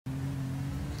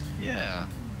Yeah.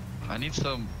 I need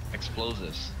some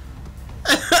explosives.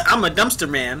 I'm a dumpster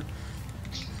man.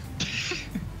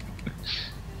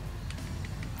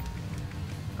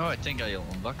 Oh, I think I'll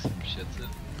unlock some shit too.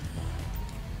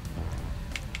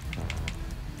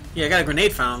 Yeah, I got a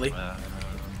grenade finally.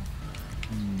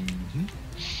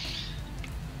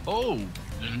 Oh,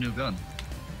 there's a new gun.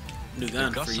 New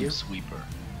gun for you. Sweeper.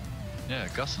 Yeah,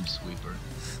 custom sweeper.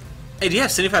 Hey, do you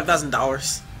have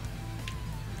 $75,000?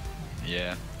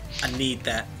 Yeah. I need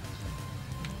that.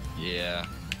 Yeah.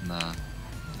 Nah.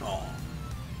 Oh.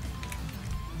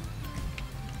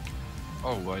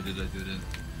 Oh, why did I do that?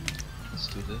 Let's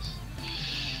do this.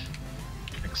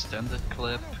 Extended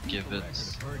clip, give it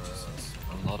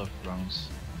a lot of rounds.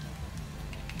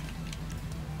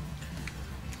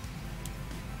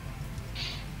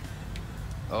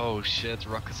 Oh shit,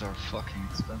 rockets are fucking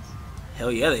expensive.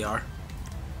 Hell yeah, they are.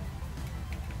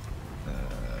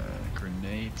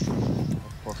 Grenades,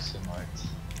 approximate.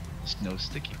 No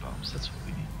sticky bombs, that's what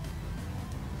we need.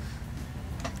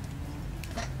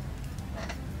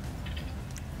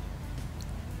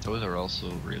 Those are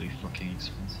also really fucking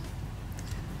expensive.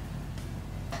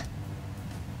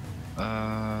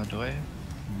 Do I?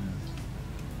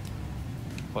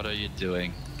 What are you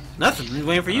doing? Nothing. I'm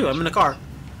waiting for you. I'm in the car.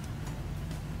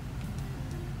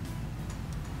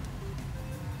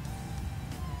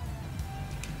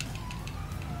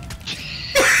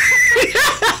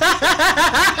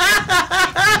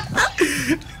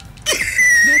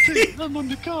 Nothing. I'm on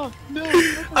the car. No.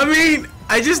 I mean,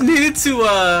 I just needed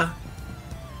to,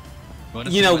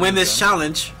 you know, win this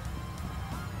challenge.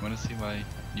 Wanna see my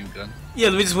new gun? Yeah,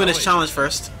 let me just win this challenge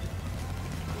first.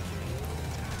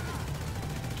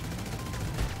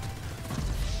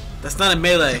 That's not a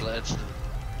melee. Let's...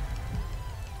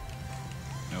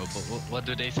 No, but what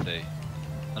do they say?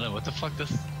 I don't know, what the fuck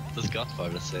does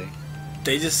Godfather say?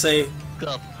 They just say,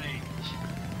 God,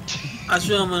 I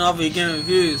shoot him off, you get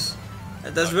confused.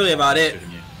 That's really about it.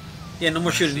 Yeah, no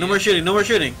more shooting, no more shooting, no more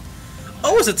shooting.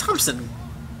 Oh, it's a Thompson.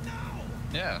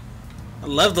 Yeah. I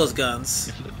love those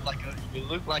guns. You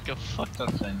look like a fucked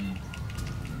up Chinese.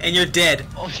 And you're dead.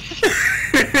 Oh.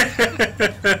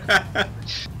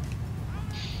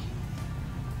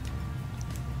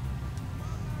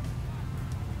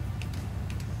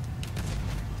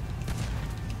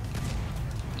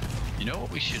 You know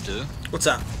what we should do? What's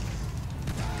up?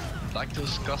 Like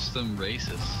those custom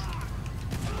races.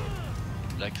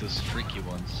 Like those freaky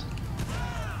ones.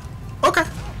 Okay.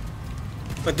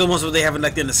 Like the ones where they have it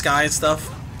like in the sky and stuff?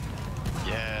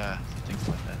 Yeah, things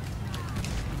like that.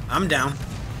 I'm down.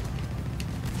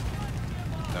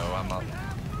 No, I'm up.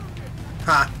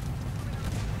 Ha.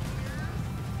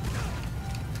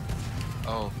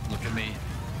 Oh, look at me.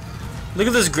 Look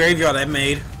at this graveyard I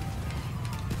made.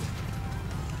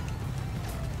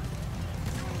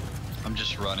 I'm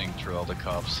just running through all the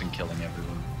cops and killing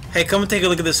everyone. Hey, come and take a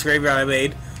look at this graveyard I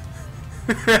made.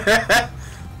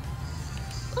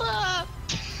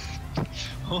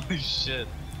 Holy shit.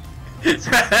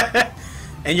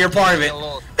 And you're part of it.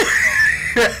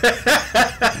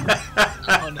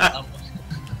 I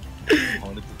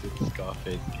wanted to do the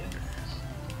Scarface again.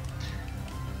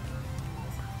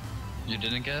 You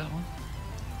didn't get one?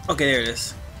 Okay, there it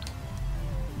is.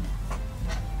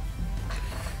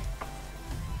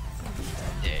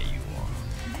 Yeah, you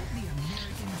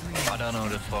are. I don't know who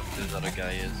the fuck this other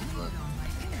guy is, but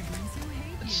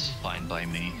it's fine by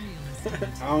me.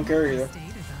 I don't care either.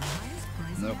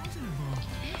 Nope.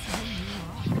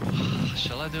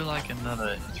 Shall I do like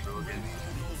another intro again?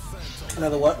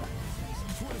 Another what?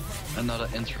 Another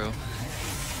intro.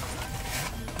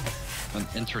 An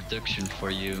introduction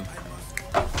for you.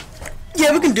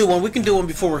 Yeah, we can do one. We can do one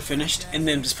before we're finished, and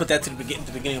then just put that to the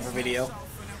beginning of our video.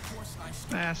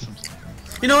 Some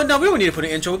stuff. You know what? No, we don't need to put an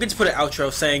intro. We can just put an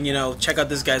outro saying, you know, check out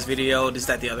this guy's video, this,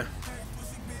 that, the other.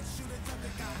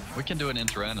 We can do an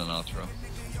intro and an outro.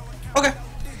 Okay.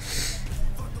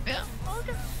 Yeah,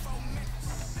 okay.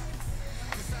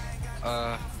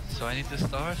 So I need to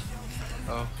start?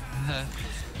 Oh.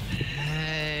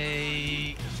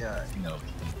 Hey. Yeah, no.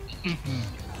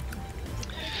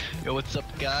 Yo, what's up,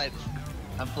 guys?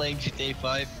 I'm playing GTA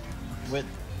 5 with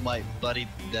my buddy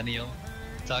Daniel.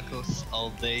 Tacos all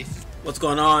day. What's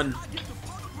going on?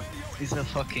 He's a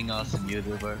fucking awesome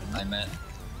YouTuber I met.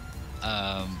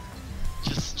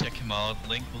 Just check him out.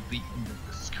 Link will be in the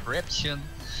description.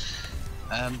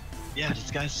 Yeah,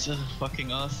 this guy's so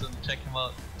fucking awesome. Check him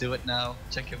out. Do it now.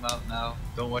 Check him out now.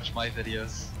 Don't watch my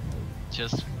videos.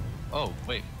 Just... Oh,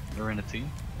 wait. We're in a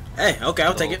team? Hey, okay,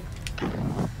 I'll take it.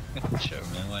 Sure,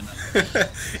 man. Why not?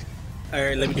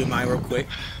 Alright, let me do mine real quick.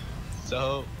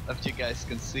 So, as you guys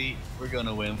can see, we're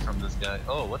gonna win from this guy.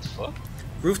 Oh, what the fuck?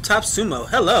 Rooftop Sumo.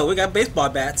 Hello, we got baseball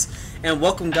bats. And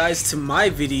welcome guys to my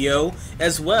video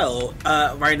as well.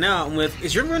 Right now I'm with,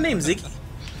 is your real name Ziggy?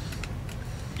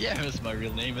 Yeah, that's my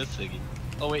real name is Ziggy.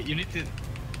 Oh wait, you need to...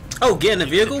 Oh, get in a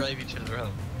vehicle? Drive each other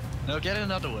out. No, get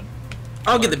another one.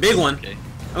 I'll get the big one. Okay.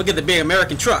 I'll get the big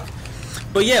American truck.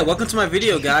 But yeah, welcome to my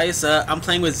video guys. I'm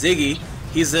playing with Ziggy.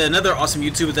 He's another awesome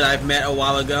YouTuber that I've met a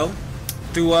while ago.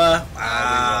 Through,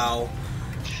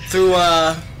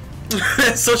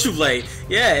 Social Blade.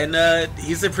 Yeah, and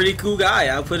he's a pretty cool guy.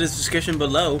 I'll put his description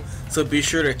below, so be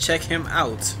sure to check him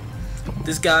out.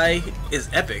 This guy is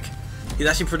epic. He's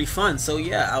actually pretty fun. So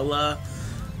yeah, we're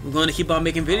going to keep on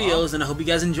making videos, and I hope you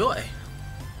guys enjoy.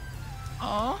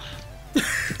 Aww.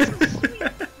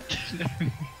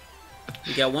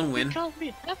 We got one win.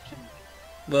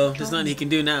 Well, there's nothing he can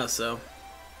do now, so.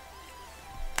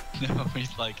 No,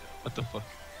 he's like, what the fuck?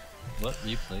 What?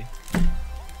 Replay?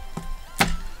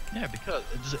 Yeah, because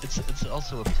it's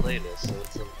also a playlist, so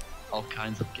it's all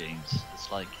kinds of games.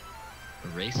 It's like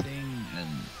racing and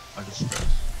other stuff.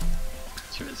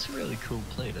 It's a really cool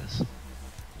playlist.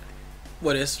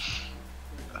 What is?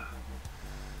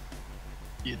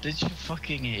 Did you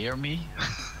fucking hear me?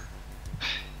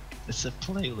 It's a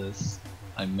playlist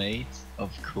I made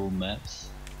of cool maps.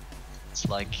 It's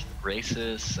like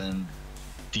races and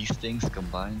these things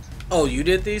combined. Oh, you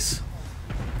did these?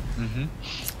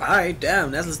 Alright,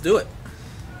 damn, let's do it.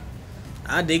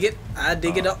 I dig it. I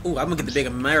dig it up. Ooh, I'm gonna get the big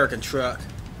American truck.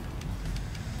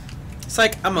 It's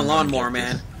like I'm a lawnmower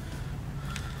man.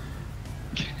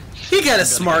 He got a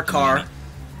smart car.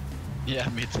 Yeah,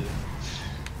 me too.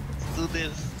 Let's do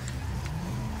this.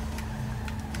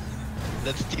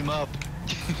 Let's team up.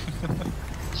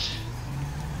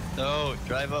 No,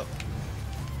 drive up.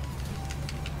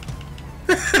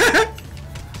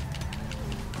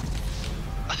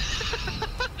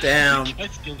 Damn. You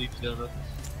guys killed each other.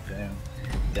 Damn.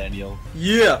 Daniel.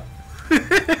 Yeah.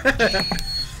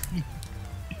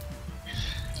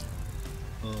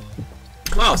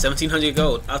 Wow, 1,700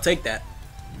 gold. I'll take that.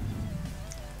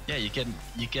 Yeah, you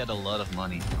get a lot of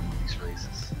money from these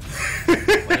races.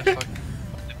 What the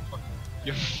fuck?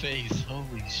 Your face,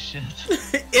 holy shit.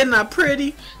 Isn't that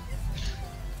pretty?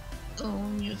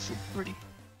 Oh, you're so pretty.